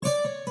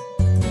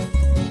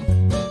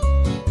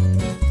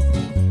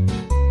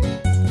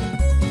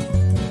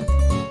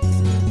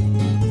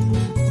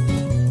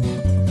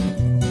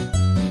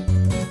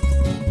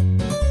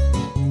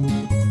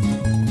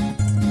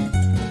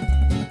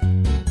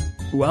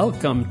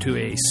welcome to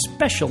a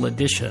special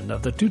edition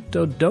of the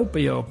Tutto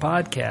Doppio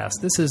podcast.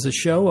 This is a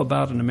show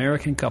about an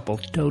American couple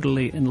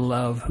totally in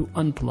love who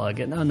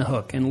unplug and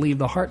unhook and leave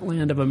the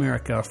heartland of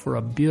America for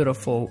a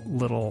beautiful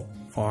little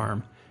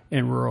farm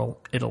in rural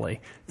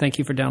Italy. Thank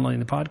you for downloading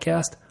the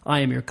podcast.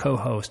 I am your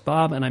co-host,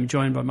 Bob, and I'm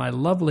joined by my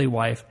lovely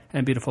wife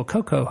and beautiful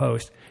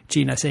co-host,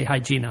 Gina. Say hi,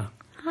 Gina.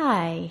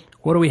 Hi.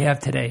 What do we have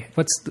today?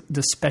 What's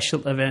the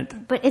special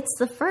event? But it's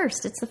the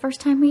first. It's the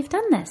first time we've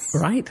done this.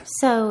 Right.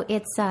 So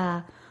it's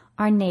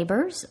our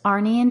neighbors,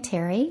 Arnie and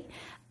Terry,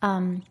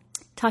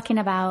 talking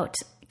about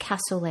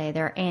Cassoulet,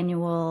 their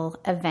annual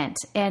event.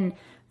 And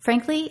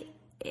frankly,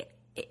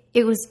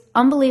 it was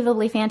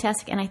unbelievably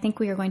fantastic. And I think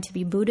we are going to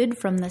be booted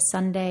from the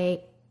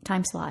Sunday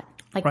time slot.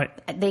 Like right.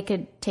 They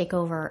could take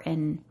over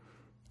and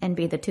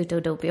be the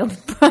Tutto Doppio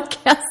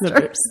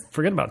broadcasters.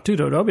 Forget about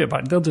Tutto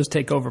Doppio. They'll just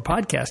take over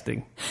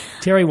podcasting.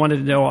 Terry wanted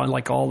to know on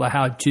like all the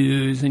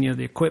how-tos and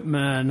the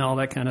equipment and all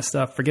that kind of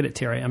stuff. Forget it,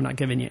 Terry. I'm not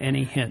giving you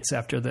any hints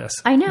after this.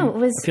 I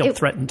know. I feel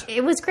threatened.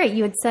 It was great.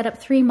 You had set up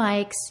 3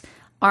 mics.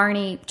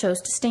 Arnie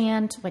chose to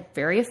stand, like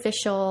very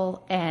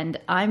official, and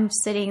I'm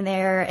sitting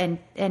there,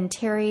 and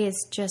Terry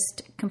is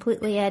just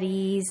completely at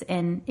ease,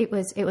 and it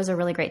was a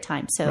really great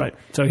time. So right.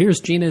 So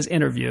here's Gina's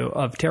interview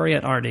of Terry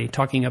and Arnie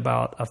talking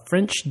about a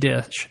French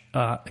dish,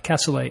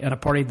 cassoulet, at a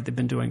party that they've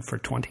been doing for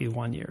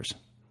 21 years.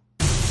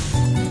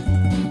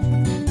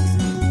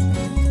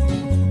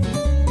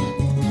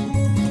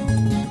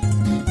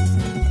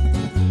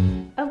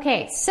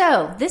 Okay,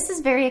 so this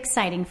is very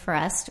exciting for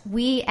us.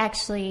 We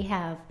actually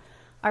have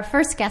our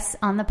first guests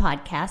on the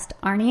podcast,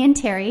 Arnie and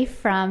Terry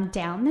from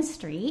down the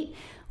street.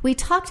 We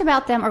talked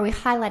about them, or we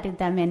highlighted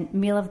them in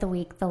Meal of the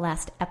Week, the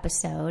last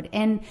episode.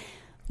 And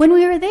when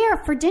we were there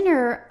for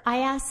dinner, I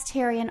asked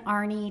Terry and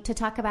Arnie to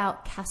talk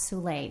about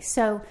cassoulet.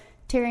 So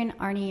Terry and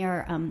Arnie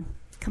are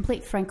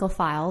complete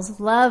Francophiles,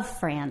 love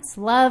France,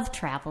 love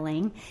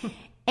traveling,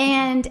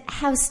 and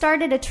have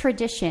started a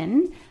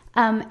tradition.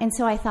 And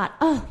so I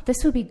thought,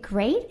 this would be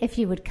great if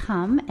you would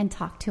come and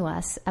talk to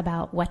us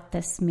about what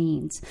this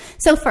means.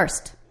 So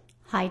first,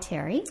 hi,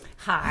 Terry.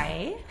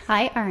 Hi.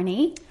 Hi,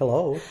 Arnie.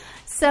 Hello.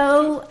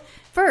 So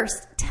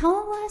first,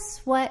 tell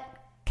us what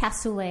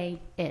cassoulet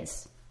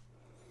is.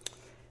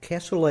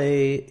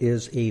 Cassoulet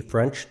is a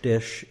French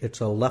dish.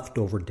 It's a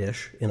leftover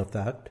dish, in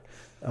effect,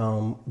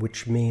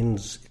 which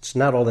means it's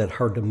not all that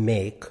hard to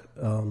make.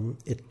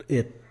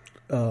 It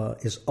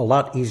is a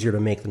lot easier to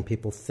make than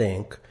people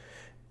think.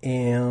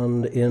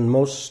 And in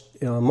mostly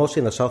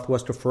in the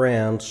southwest of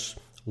France,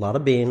 a lot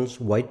of beans,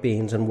 white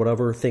beans, and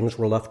whatever things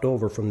were left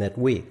over from that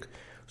week.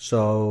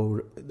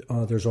 So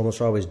there's almost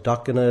always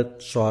duck in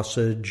it,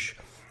 sausage,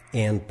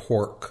 and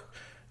pork.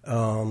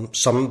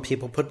 Some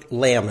people put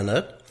lamb in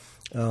it.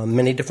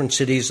 Many different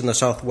cities in the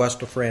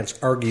southwest of France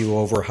argue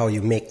over how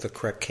you make the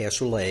correct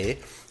cassoulet,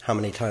 how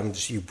many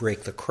times you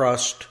break the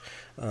crust,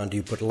 do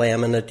you put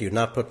lamb in it, do you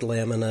not put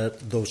lamb in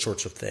it, those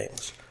sorts of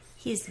things.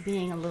 He's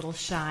being a little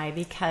shy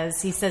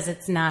because he says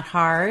it's not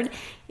hard.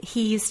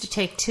 He used to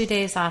take 2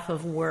 days off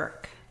of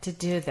work to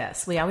do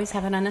this. We always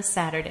have it on a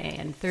Saturday,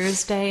 and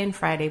Thursday and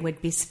Friday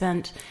would be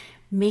spent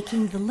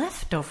making the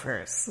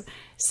leftovers.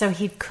 So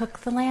he'd cook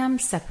the lamb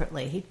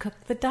separately. He'd cook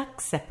the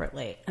duck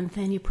separately. And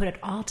then you put it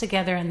all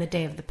together on the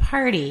day of the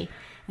party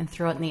and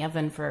throw it in the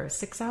oven for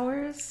 6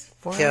 hours,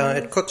 4 hours? Yeah,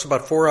 it cooks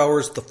about 4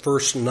 hours the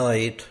first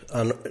night.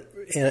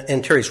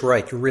 And Terry's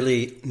right, you're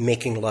really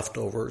making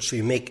leftovers. So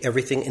you make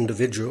everything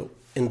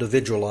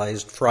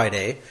individualized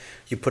Friday.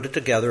 You put it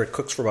together. It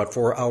cooks for about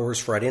 4 hours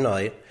Friday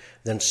night.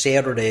 Then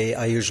Saturday,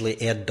 I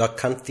usually add duck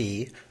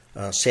confit.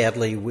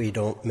 Sadly, we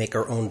don't make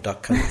our own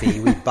duck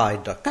confit. We buy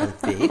duck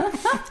confit.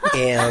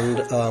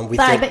 But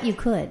I bet you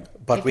could.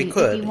 But we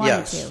could, if you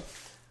wanted to.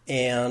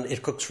 And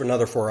it cooks for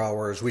another 4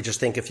 hours. We just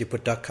think if you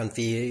put duck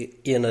confit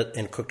in it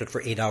and cooked it for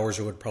 8 hours,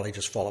 it would probably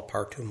just fall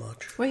apart too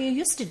much. Well, you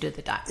used to do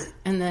the duck,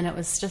 and then it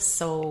was just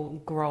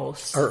so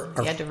gross.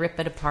 You had to rip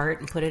it apart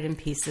and put it in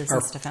pieces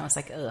and stuff. And I was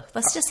like, ugh,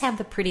 let's just have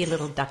the pretty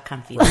little duck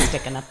confit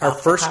sticking up. Our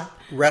first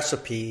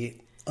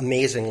recipe,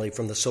 amazingly,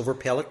 from the Silver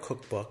Palette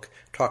Cookbook,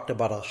 talked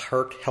about a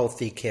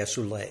heart-healthy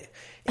cassoulet.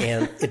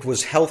 And it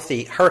was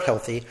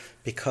heart-healthy,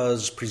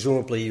 because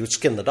presumably you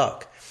skin the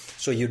duck.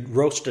 So you'd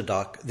roast a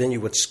duck, then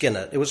you would skin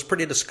it. It was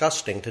pretty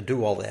disgusting to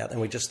do all that,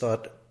 and we just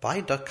thought, buy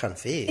duck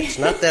confit. It's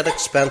not that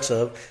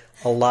expensive,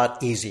 a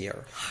lot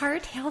easier.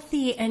 Heart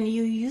healthy, and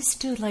you used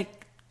to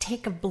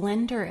take a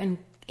blender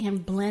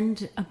and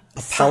blend a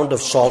pound of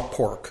salt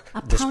pork,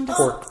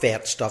 pork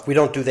fat stuff. We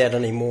don't do that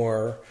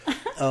anymore.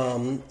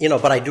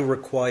 But I do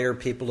require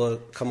people to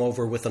come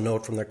over with a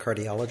note from their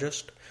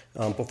cardiologist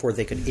before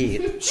they could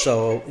eat.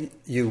 So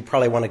you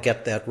probably want to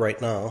get that right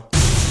now.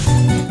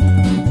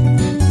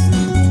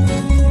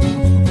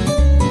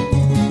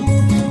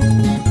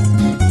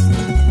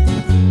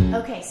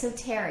 So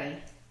Terry,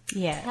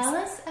 yes. Tell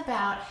us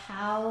about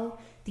how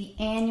the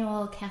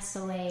annual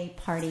cassoulet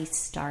party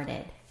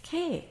started.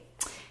 Okay.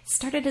 It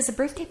started as a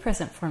birthday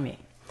present for me.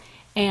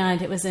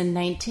 And it was in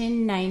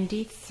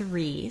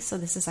 1993, so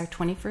this is our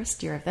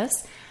 21st year of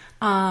this.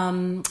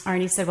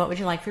 Arnie said, what would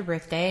you like for your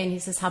birthday? And he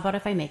says, how about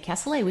if I make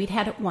cassoulet? We'd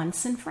had it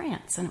once in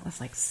France, and it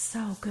was like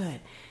so good.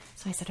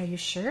 So I said, are you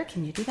sure?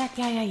 Can you do that?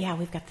 Yeah.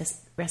 We've got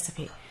this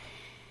recipe.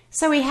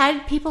 So we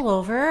had people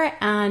over,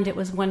 and it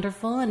was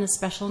wonderful and a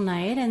special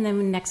night. And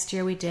then next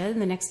year we did,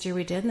 and the next year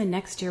we did, and the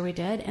next year we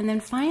did. And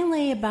then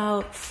finally,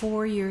 about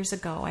 4 years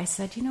ago, I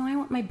said, I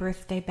want my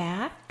birthday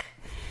back,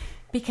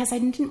 because I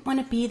didn't want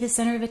to be the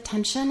center of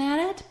attention at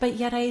it, but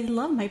yet I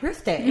love my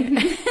birthday.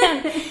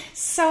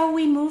 So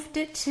we moved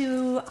it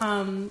to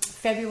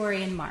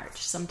February and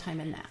March, sometime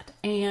in that.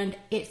 And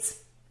it's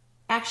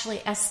actually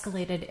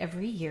escalated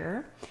every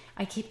year.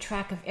 I keep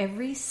track of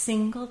every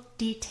single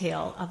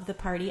detail of the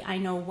party. I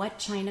know what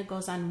china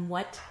goes on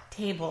what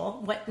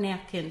table, what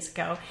napkins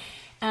go.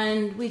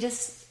 And we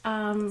just...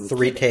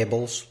 3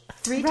 tables.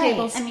 3 right.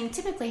 tables. I mean,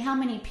 typically, how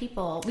many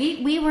people?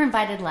 We were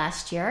invited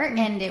last year,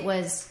 and it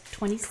was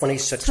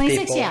 26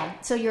 people. Yeah.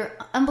 So your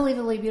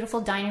unbelievably beautiful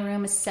dining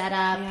room is set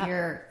up. Yep.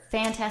 Your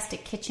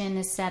fantastic kitchen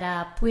is set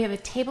up. We have a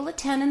table of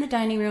 10 in the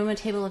dining room, a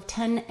table of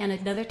 10, and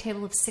another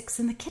table of 6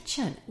 in the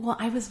kitchen. Well,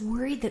 I was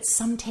worried that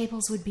some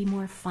tables would be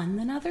more fun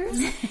than others.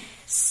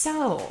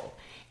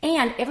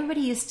 And everybody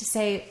used to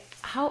say,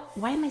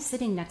 why am I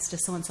sitting next to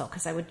so-and-so?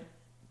 Because I would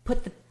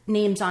put the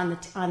names on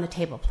the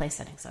table, place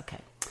settings. Okay.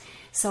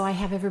 So I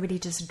have everybody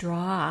just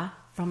draw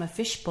from a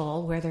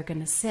fishbowl where they're going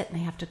to sit, and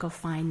they have to go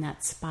find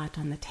that spot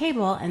on the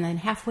table. And then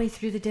halfway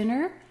through the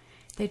dinner,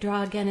 they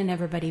draw again, and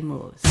everybody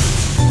moves.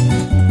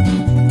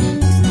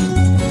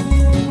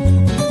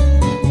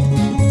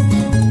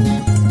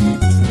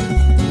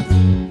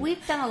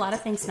 We've done a lot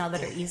of things now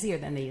that are easier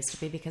than they used to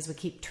be because we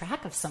keep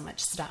track of so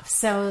much stuff.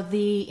 So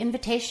the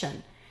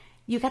invitation,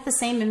 you got the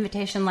same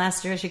invitation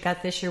last year as you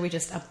got this year. We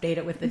just update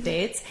it with the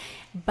dates.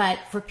 But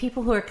for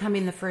people who are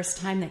coming the first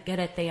time that get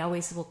it, they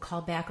always will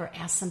call back or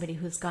ask somebody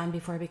who's gone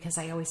before, because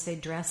I always say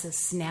dress is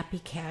snappy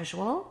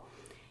casual.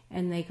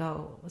 And they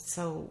go,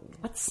 so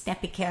what's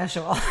snappy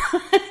casual?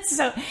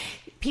 So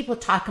people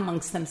talk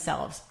amongst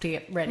themselves to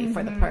get ready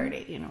for the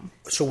party,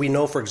 So we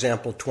know, for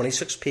example,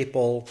 26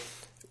 people.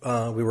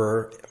 We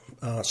were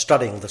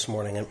studying this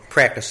morning and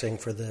practicing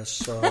for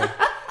this.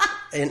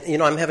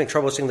 And, I'm having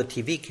trouble seeing the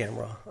TV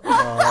camera.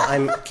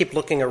 I keep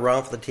looking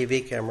around for the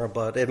TV camera,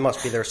 but it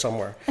must be there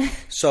somewhere.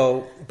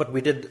 But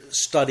we did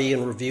study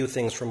and review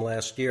things from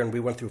last year, and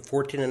we went through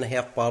 14 and a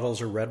half bottles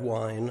of red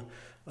wine.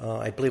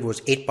 I believe it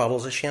was 8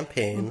 bottles of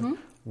champagne,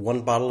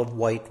 1 bottle of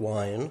white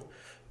wine,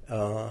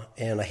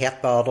 and a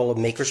half bottle of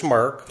Maker's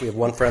Mark. We have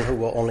one friend who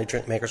will only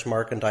drink Maker's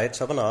Mark and Diet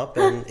 7-Up,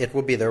 and it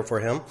will be there for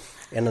him,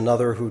 and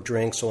another who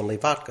drinks only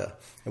vodka.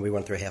 And we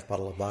went through a half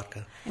bottle of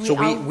vodka.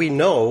 And we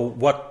know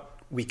what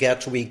we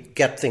get, so we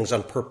get things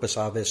on purpose,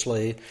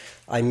 obviously.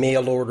 I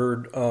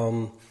mail-ordered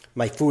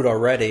my food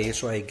already,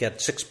 so I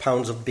get 6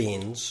 pounds of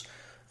beans.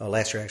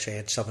 Last year, actually, I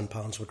had 7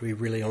 pounds, but we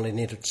really only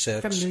needed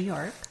 6.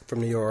 From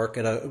New York,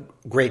 at a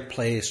great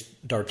place,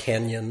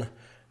 D'Artagnan.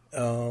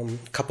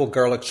 Couple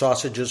garlic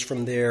sausages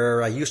from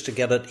there. I used to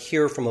get it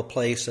here from a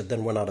place that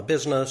then went out of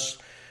business.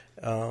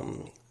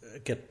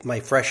 Get my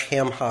fresh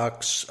ham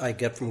hocks I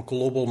get from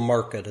Global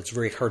Market. It's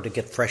very hard to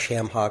get fresh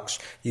ham hocks.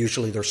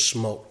 Usually they're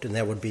smoked, and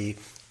that would be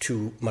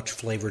too much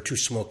flavor, too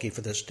smoky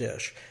for this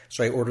dish.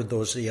 So I ordered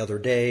those the other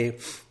day.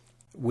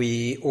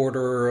 We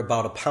order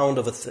about a pound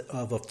of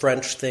a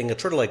French thing.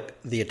 It's sort of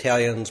like the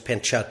Italians,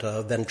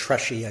 pancetta,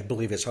 ventresci, I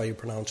believe is how you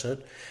pronounce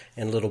it,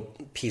 and little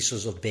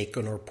pieces of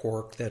bacon or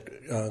pork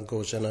that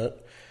goes in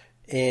it.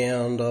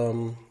 And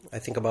I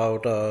think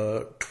about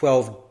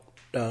 12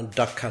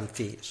 duck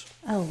confits.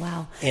 Oh,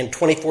 wow. And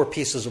 24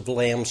 pieces of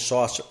lamb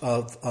sauce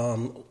of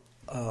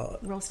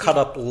cut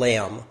up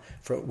lamb,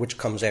 which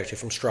comes actually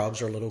from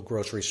Straub's, our little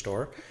grocery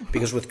store.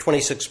 Because with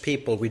 26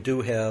 people, we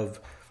do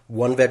have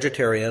one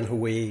vegetarian who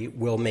we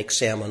will make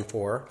salmon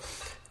for,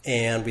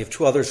 and we have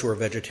 2 others who are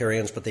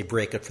vegetarians, but they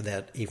break it for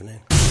that evening.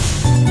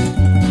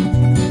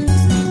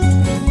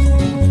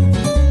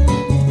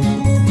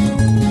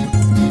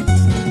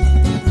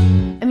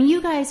 I mean,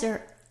 you guys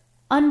are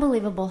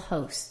unbelievable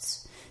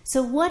hosts.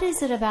 So what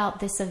is it about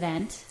this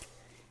event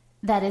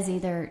that is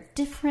either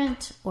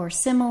different or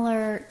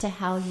similar to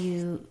how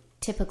you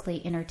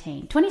typically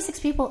entertain?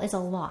 26 people is a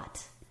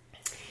lot.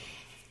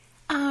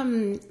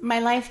 My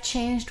life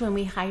changed when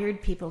we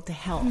hired people to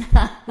help.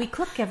 We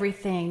cook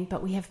everything,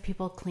 but we have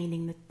people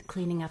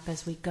cleaning up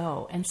as we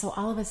go. And so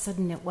all of a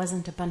sudden it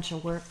wasn't a bunch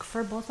of work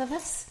for both of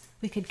us.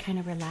 We could kind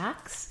of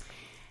relax.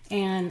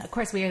 And of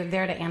course we were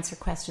there to answer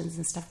questions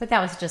and stuff, but that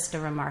was just a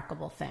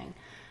remarkable thing.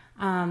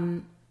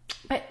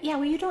 But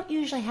yeah, you don't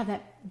usually have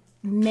that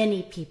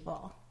many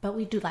people, but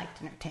we do like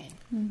to entertain.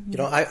 Mm-hmm.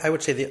 I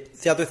would say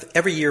the other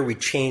every year we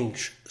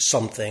change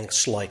something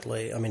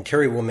slightly. I mean,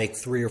 Terry will make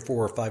 3 or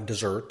 4 or 5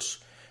 desserts.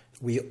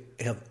 We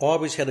have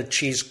always had a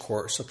cheese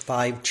course of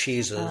 5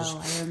 cheeses.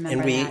 Oh, I remember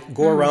and we that.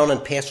 go around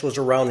and pass those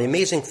around. The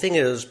amazing thing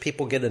is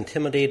people get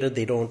intimidated.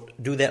 They don't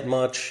do that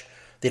much.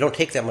 They don't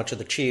take that much of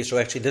the cheese. So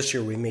actually this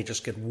year we may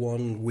just get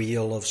 1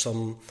 wheel of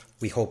some,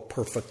 we hope,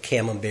 perfect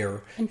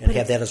camembert and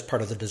have that as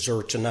part of the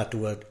desserts and not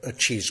do a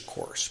cheese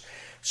course.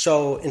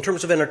 So in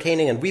terms of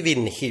entertaining, and we've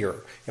eaten here,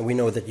 and we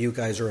know that you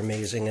guys are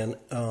amazing and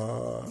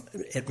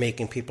at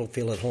making people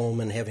feel at home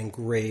and having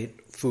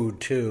great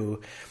food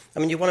too. I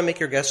mean, you want to make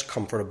your guests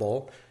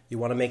comfortable. You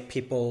want to make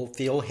people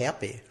feel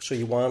happy. So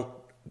you want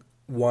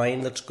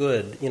wine that's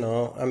good. You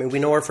know, I mean, we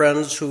know our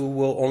friends who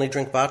will only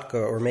drink vodka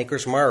or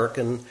Maker's Mark,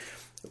 and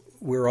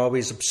we're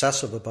always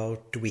obsessive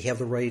about, do we have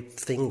the right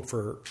thing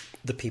for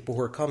the people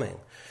who are coming?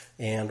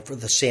 And for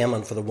the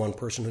salmon for the one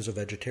person who's a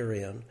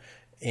vegetarian.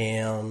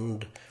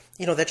 And,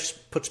 you know, that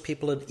just puts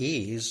people at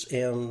ease.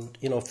 And,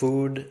 you know,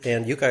 food,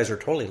 and you guys are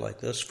totally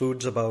like this,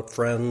 food's about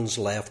friends,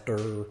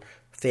 laughter,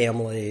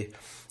 family,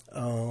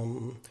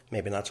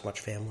 maybe not so much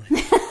family,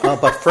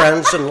 but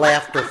friends and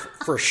laughter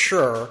for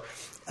sure,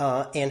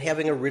 and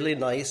having a really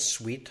nice,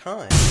 sweet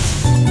time.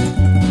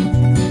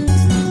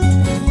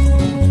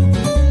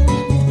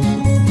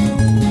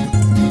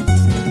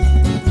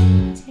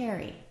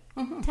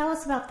 Tell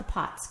us about the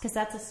pots, because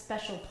that's a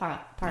special part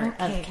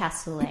of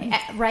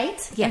cassoulet,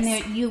 right?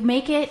 Yes. And you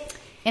make it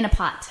in a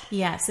pot.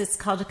 Yes, it's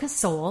called a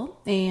cassoulet,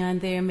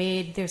 and they're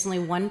made. There's only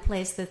one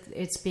place that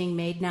it's being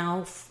made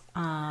now,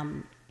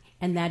 and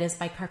that is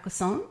by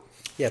Carcassonne.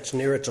 Yeah,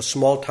 it's a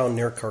small town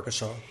near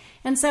Carcassonne.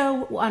 And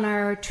so on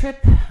our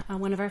trip,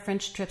 one of our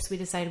French trips, we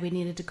decided we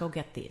needed to go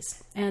get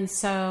these. And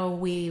so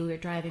we were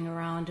driving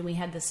around, and we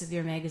had the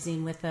Severe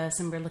magazine with us,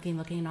 and we're looking,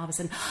 and all of a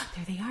sudden, oh,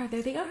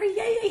 there they are,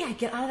 yeah. I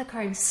get out of the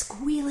car, I'm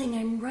squealing,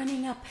 I'm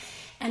running up,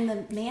 and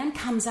the man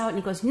comes out, and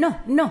he goes, no.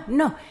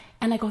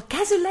 And I go,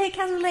 cassoulet.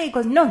 He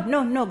goes,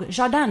 no,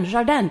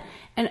 Jardin.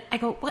 And I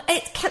go, well,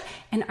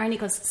 and Arnie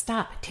goes,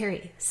 stop,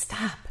 Terry,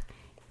 stop.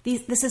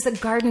 This is a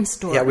garden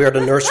store. Yeah, we are at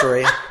a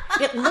nursery.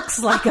 It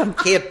looks like them.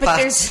 He had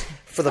pots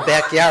for the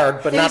backyard,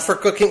 but not for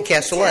cooking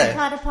cassoulet.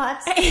 Terracotta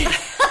pots.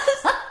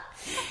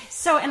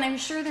 So, and I'm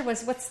sure there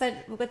was,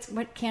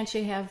 what can't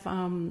you have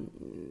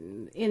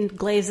in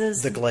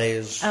glazes? The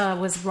glaze.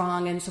 Was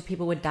wrong, and so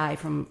people would die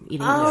from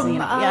eating Oh, this.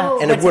 yeah.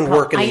 And it wouldn't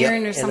work in the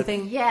iron or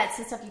something. Yeah, it's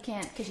the stuff you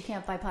can't, because you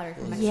can't buy pottery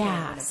from Mexico.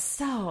 Yeah,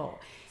 so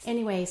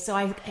anyway,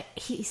 so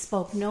he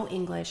spoke no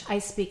English. I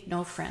speak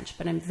no French,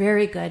 but I'm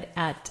very good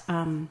at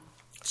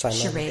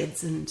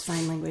charades and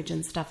sign language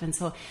and stuff. And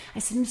so I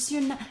said, Monsieur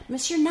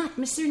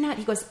Not.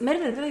 He goes,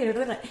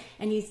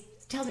 and he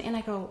tells me, and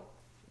I go,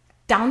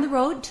 down the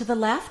road to the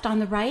left, on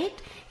the right.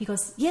 He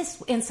goes,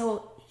 yes. And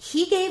so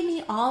he gave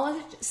me all of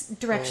the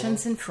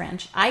directions in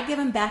French. I give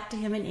them back to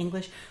him in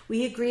English.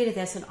 We agree to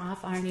this, and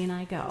off Arnie and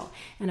I go.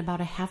 And about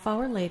a half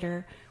hour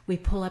later, we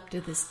pull up to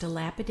this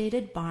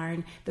dilapidated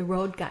barn. The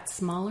road got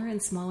smaller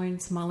and smaller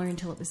and smaller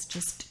until it was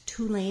just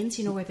 2 lanes,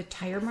 you know, where the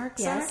tire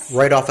marks are?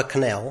 Right off a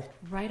canal.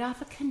 Right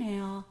off a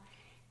canal.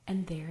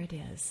 And there it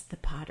is, the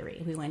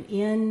pottery. We went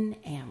in,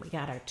 and we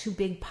got our 2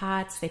 big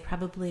pots. They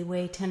probably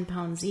weigh 10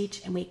 pounds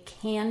each, and we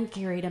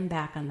carried them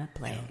back on the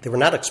plane. They were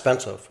not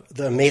expensive.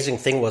 The amazing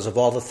thing was, of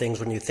all the things,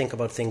 when you think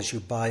about things you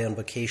buy on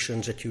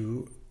vacations that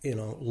you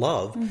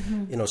love,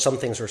 some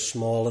things are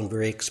small and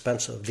very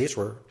expensive. These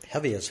were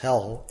heavy as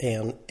hell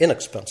and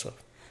inexpensive.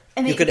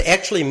 And you could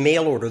actually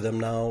mail order them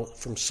now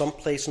from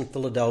someplace in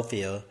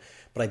Philadelphia,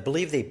 but I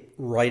believe they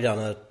write on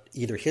it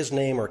either his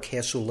name or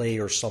cassoulet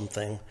or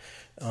something.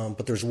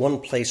 But there's one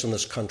place in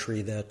this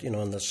country that,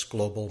 in this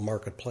global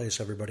marketplace,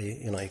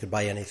 everybody, you could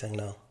buy anything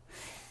now.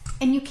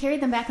 And you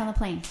carried them back on the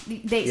plane.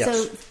 Yes.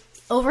 So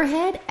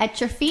overhead, at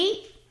your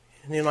feet?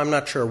 I'm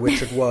not sure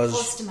which it was.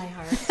 Close to my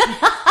heart.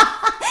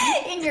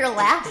 In your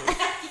lap?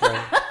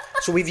 Right.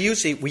 So we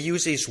use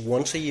these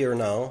once a year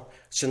now,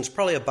 since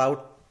probably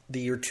about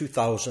the year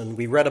 2000.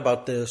 We read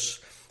about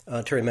this.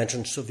 Terry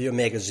mentioned Severe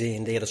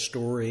magazine. They had a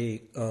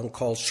story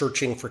called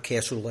Searching for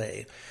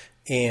Cassoulet.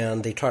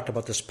 And they talked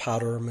about this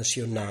potter,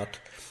 Monsieur Not,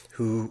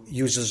 who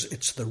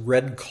it's the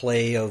red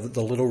clay of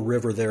the little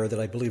river there that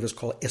I believe is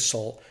called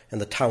Issel,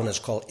 and the town is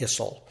called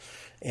Issel.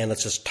 And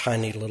it's this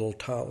tiny little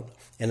town.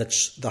 And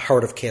it's the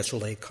heart of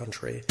cassoulet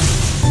country.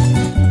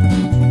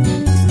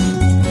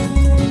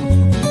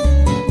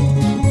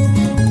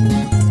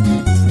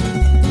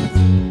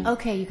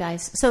 Okay, you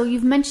guys. So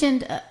you've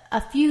mentioned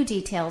a few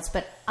details,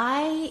 but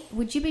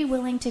would you be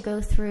willing to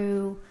go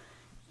through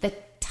the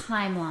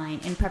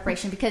timeline in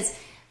preparation? Because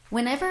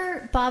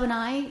whenever Bob and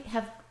I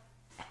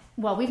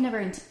we've never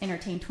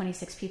entertained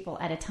 26 people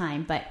at a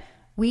time, but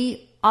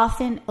we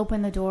often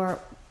open the door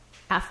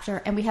after,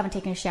 and we haven't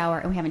taken a shower,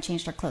 and we haven't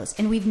changed our clothes.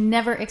 And we've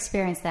never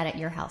experienced that at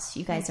your house.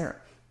 You guys are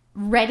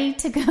ready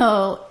to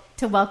go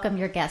to welcome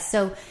your guests.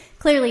 So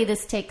clearly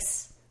this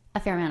takes a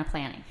fair amount of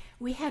planning.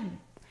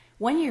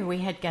 One year we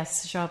had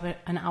guests show up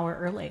an hour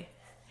early.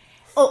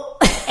 Oh,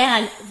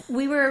 and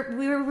we were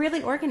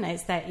really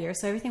organized that year,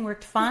 so everything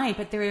worked fine.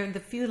 But there were the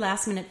few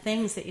last minute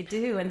things that you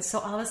do, and so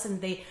all of a sudden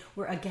they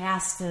were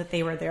aghast that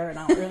they were there an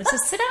hour early. So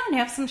sit down,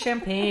 have some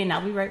champagne.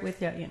 I'll be right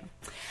with you.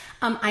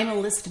 I'm a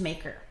list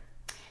maker,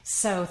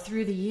 so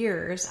through the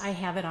years I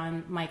have it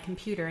on my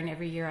computer, and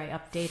every year I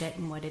update it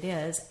and what it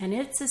is, and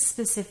it's as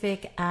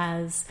specific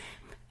as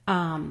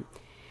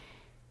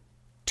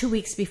 2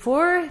 weeks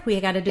before, we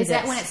got to do Is this.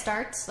 that when it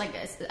starts? Like,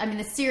 I mean,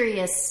 the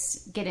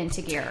serious get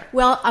into gear.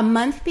 Well, about a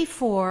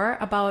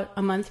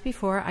month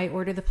before, I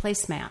order the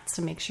placemats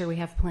to make sure we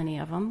have plenty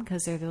of them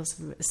because they're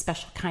those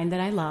special kind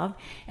that I love.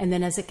 And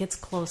then as it gets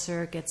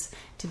closer, it gets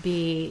to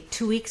be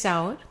 2 weeks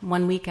out,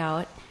 1 week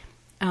out,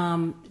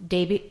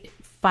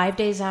 5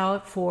 days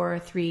out, 4,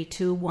 3,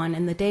 2, 1.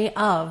 And the day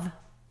of,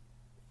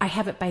 I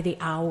have it by the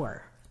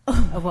hour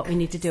of what we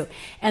need to do.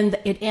 And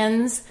it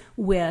ends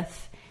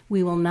with,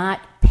 we will not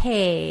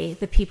pay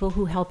the people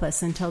who help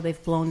us until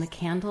they've blown the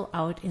candle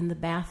out in the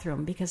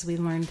bathroom, because we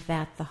learned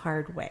that the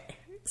hard way.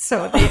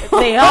 So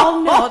they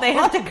all know they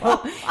have to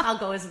go. I'll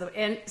go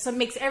and so it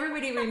makes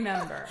everybody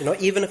remember.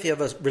 Even if you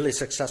have a really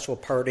successful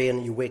party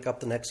and you wake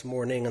up the next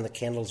morning and the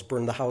candles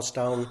burn the house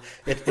down,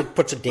 it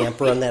puts a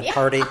damper on that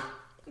party.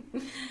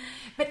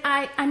 But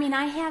I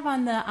have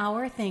on the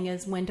hour thing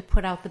is when to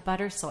put out the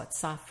butter so it's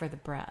soft for the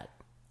bread.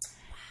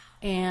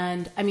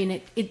 And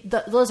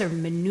those are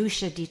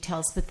minutia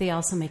details, but they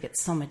also make it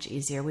so much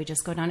easier. We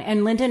just go down.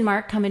 And Linda and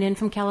Mark coming in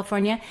from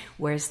California,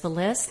 where's the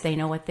list? They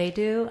know what they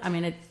do. I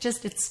mean,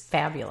 it's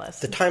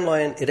fabulous. The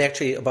timeline, it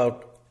actually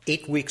about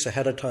 8 weeks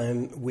ahead of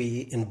time,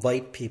 we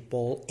invite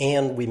people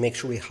and we make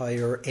sure we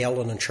hire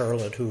Alan and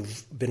Charlotte,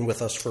 who've been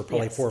with us for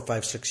probably 4,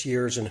 5, 6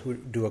 years and who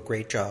do a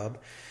great job.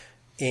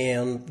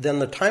 And then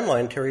the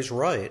timeline, Terry's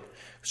right.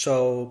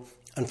 So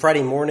on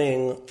Friday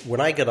morning,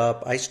 when I get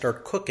up, I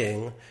start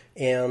cooking.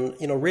 And,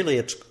 really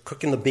it's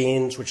cooking the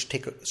beans, which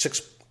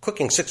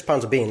cooking 6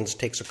 pounds of beans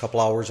takes a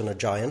couple hours in a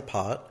giant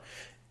pot.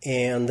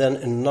 And then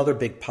in another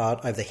big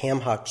pot, I have the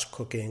ham hocks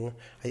cooking,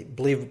 I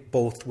believe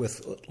both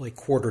with like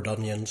quartered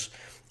onions,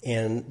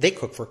 and they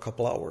cook for a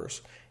couple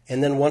hours.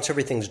 And then once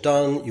everything's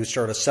done, you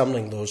start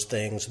assembling those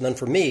things. And then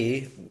for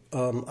me,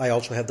 I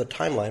also have the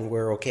timeline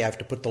where, I have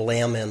to put the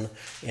lamb in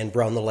and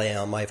brown the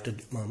lamb. I have to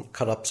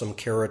cut up some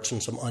carrots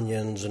and some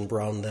onions and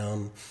brown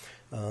them.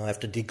 I have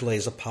to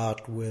deglaze a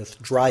pot with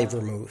dry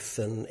vermouth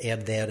and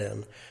add that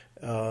in.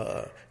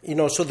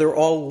 So they're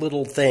all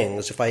little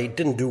things. If I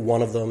didn't do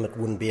one of them, it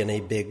wouldn't be any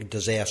big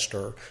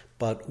disaster.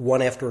 But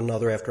one after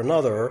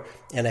another,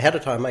 and ahead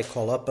of time I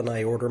call up and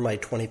I order my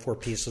 24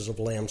 pieces of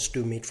lamb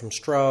stew meat from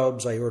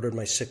Straub's. I ordered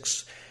my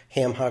 6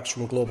 ham hocks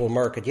from Global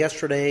Market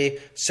yesterday,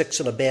 6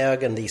 in a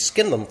bag, and they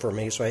skin them for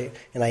me. So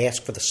I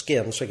ask for the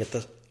skin, so I get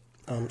the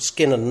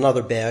skin in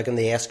another bag, and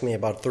they ask me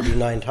about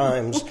 39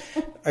 times,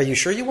 are you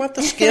sure you want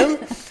the skin?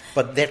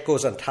 But that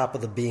goes on top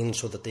of the beans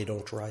so that they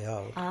don't dry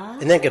out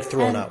and then get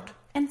thrown out.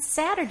 And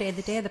Saturday,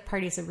 the day of the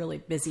party, is a really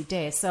busy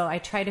day. So I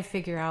try to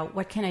figure out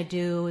what can I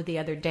do the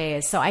other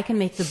days. So I can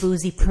make the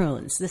boozy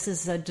prunes. This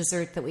is a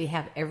dessert that we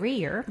have every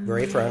year.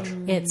 Very French.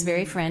 It's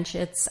very French.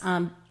 It's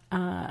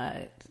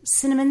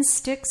cinnamon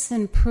sticks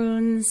and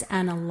prunes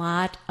and a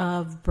lot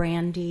of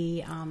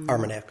brandy.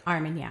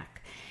 Armagnac.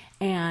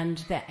 And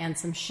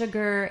some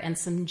sugar and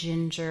some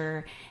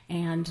ginger,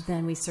 and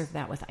then we serve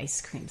that with ice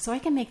cream. So I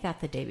can make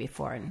that the day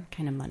before and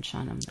kind of munch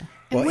on them.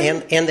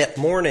 And that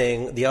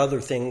morning, the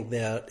other thing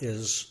that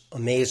is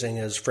amazing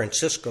is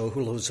Francisco,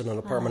 who lives in an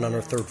apartment on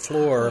our 3rd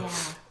floor,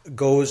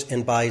 goes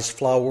and buys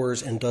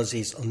flowers and does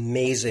these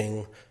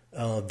amazing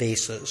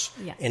vases.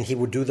 Yeah. And he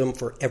would do them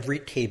for every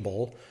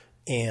table.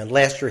 And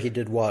last year he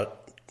did what?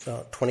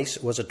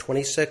 20, was it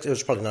 26? It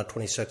was probably not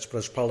 26, but it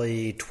was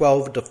probably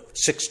 12 to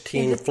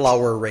 16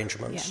 flower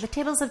arrangements. Yeah, the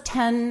tables of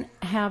 10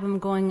 have them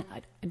going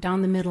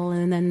down the middle,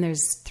 and then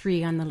there's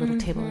 3 on the little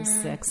table of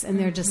 6, and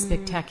they're just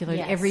spectacular.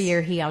 Yes. Every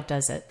year he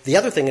outdoes it. The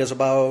other thing is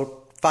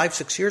about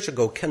 5-6 years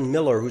ago, Ken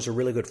Miller, who's a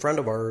really good friend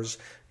of ours,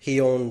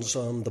 he owns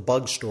the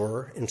Bug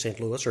Store in St.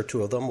 Louis, or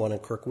 2 of them, one in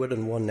Kirkwood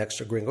and one next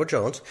to Gringo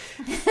Jones.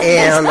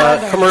 And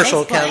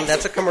commercial, Ken,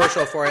 that's a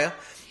commercial for you.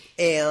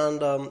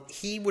 And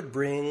he would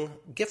bring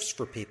gifts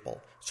for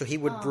people. So he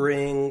would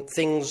bring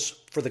things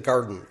for the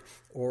garden,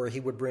 or he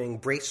would bring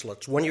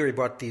bracelets. One year he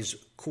brought these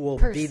cool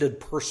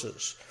beaded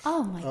purses.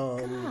 Oh, my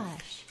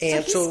gosh.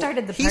 And so he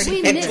started the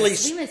party.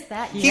 We missed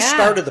that. He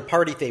started the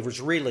party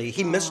favors, really.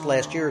 He missed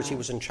last year as he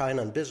was in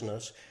China on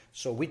business,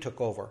 so we took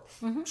over.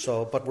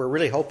 Mm-hmm. But we're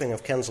really hoping,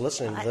 if Ken's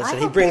listening to this,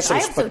 that he brings some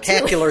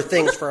spectacular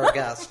things for our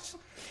guests.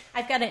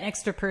 I've got an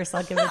extra purse.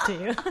 I'll give it to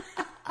you.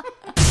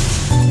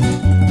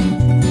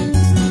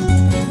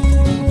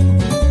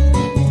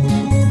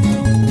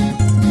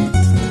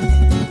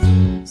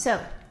 So,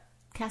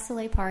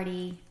 cassoulet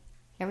party,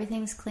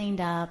 everything's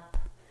cleaned up.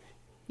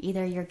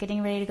 Either you're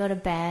getting ready to go to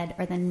bed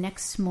or the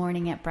next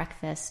morning at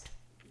breakfast.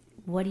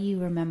 What do you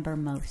remember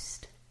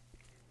most?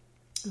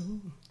 Ooh.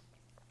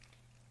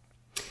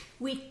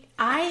 We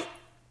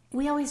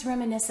always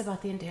reminisce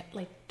about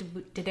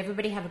did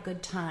everybody have a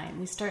good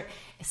time? We start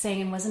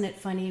saying, wasn't it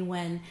funny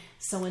when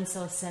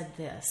so-and-so said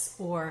this?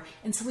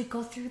 And so we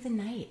go through the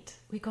night.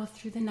 We go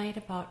through the night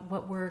about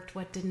what worked,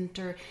 what didn't,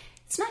 or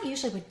it's not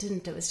usually what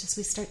didn't do. It's just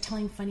we start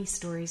telling funny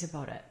stories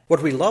about it.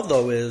 What we love,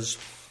 though, is,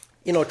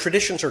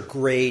 traditions are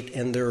great,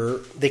 and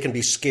they can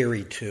be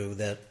scary, too,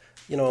 that,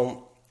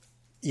 you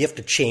have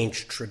to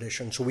change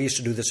tradition. So we used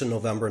to do this in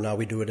November. Now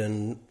we do it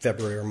in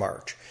February or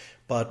March.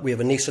 but we have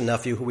a niece and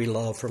nephew who we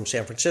love from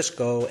San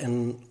Francisco,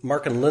 and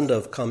Mark and Linda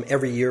have come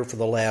every year for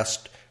the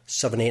last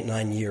 7, 8,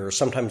 9 years.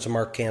 Sometimes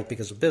Mark can't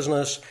because of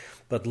business,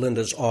 but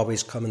Linda's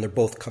always come, and they're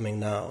both coming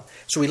now.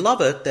 So we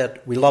love it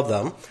that we love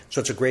them,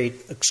 so it's a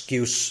great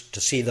excuse to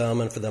see them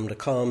and for them to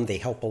come. They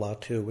help a lot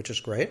too, which is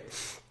great.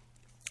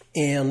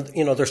 And,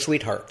 they're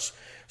sweethearts.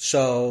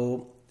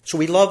 So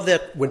we love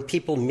that when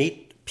people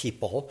meet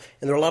people,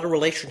 and there are a lot of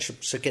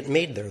relationships that get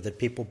made there, that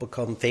people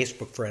become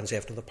Facebook friends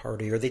after the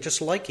party, or they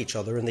just like each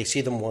other, and they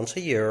see them once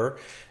a year,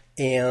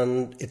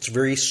 and it's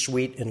very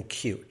sweet and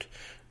cute.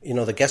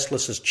 The guest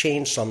list has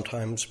changed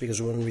sometimes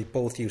because when we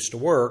both used to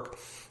work,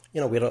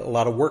 we had a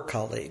lot of work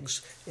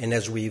colleagues. And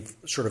as we've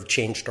sort of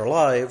changed our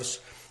lives,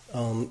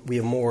 we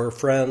have more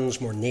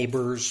friends, more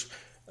neighbors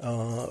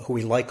who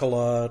we like a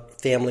lot,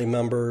 family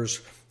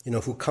members,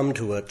 who come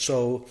to it.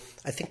 So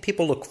I think we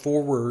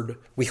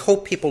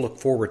hope people look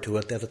forward to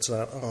it, that it's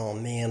not, oh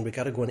man, we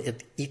got to go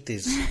and eat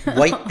this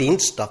white bean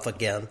stuff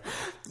again,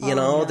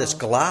 this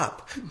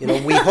glop.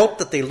 We hope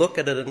that they look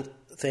at it and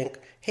think,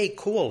 hey,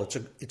 cool,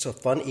 it's a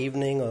fun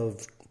evening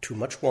of too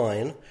much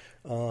wine.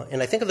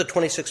 And I think of the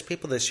 26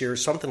 people this year,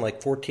 something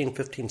like 14,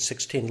 15,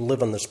 16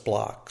 live on this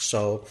block.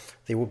 So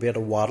they will be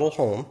able to waddle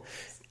home.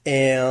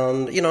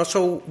 And,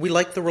 so we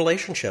like the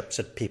relationships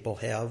that people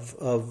have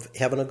of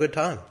having a good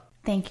time.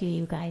 Thank you,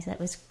 you guys. That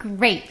was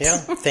great. Yeah,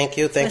 thank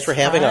you. Thanks for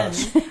having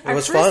us. It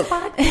was fun.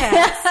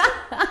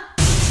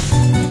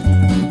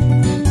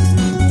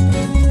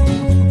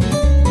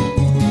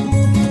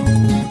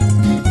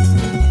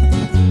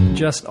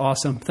 Just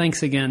awesome.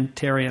 Thanks again,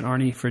 Terry and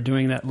Arnie, for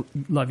doing that.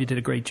 Love, you did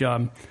a great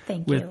job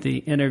with the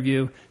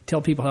interview.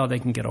 Tell people how they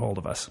can get a hold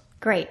of us.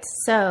 Great.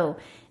 So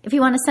if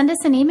you want to send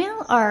us an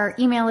email, our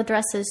email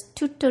address is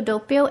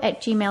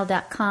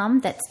tuttodoppio@gmail.com.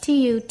 That's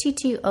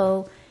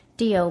tuttodoppio@gmail.com.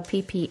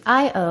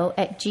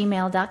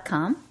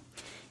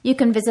 You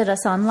can visit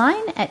us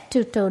online at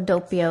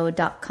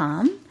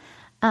tuttodoppio.com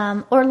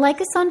or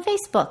like us on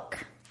Facebook.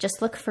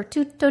 Just look for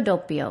Tutto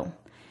Doppio.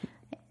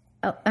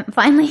 Oh, and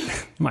finally,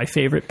 my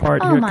favorite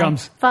part, here it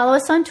comes. Follow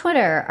us on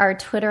Twitter. Our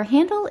Twitter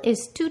handle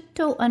is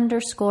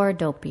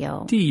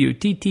Tutto_Doppio.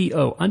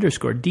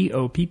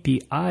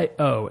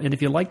 TUTTO_DOPPIO. And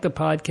if you like the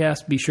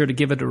podcast, be sure to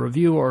give it a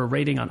review or a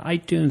rating on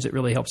iTunes. It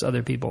really helps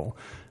other people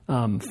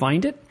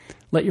find it.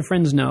 Let your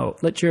friends know.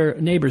 Let your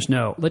neighbors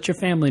know. Let your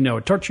family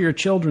know. Torture your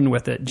children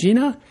with it.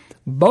 Gina,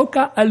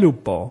 bocca al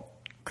lupo.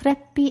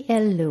 Crepi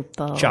el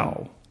lupo.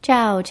 Ciao.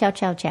 Ciao, ciao,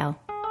 ciao, ciao.